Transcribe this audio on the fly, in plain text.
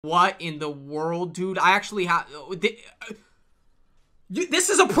What in the world, dude? I actually have... This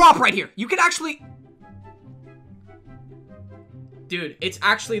is a prop right here. You can actually... Dude, it's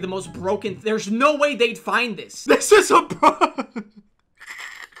actually the most broken... There's no way they'd find this. This is a prop.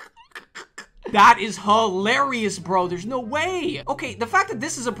 That is hilarious, bro. There's no way. Okay, the fact that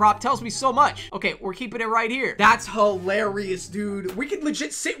this is a prop tells me so much. Okay, we're keeping it right here. That's hilarious, dude. We could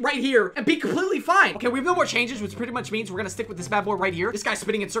legit sit right here and be completely fine. Okay, we have no more changes, which pretty much means we're gonna stick with this bad boy right here. This guy's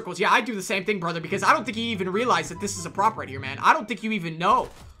spinning in circles. Yeah, I do the same thing, brother, because I don't think you even realize that this is a prop right here, man. I don't think you even know.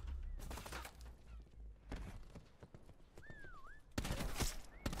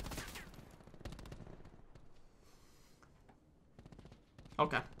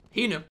 Okay, he knew.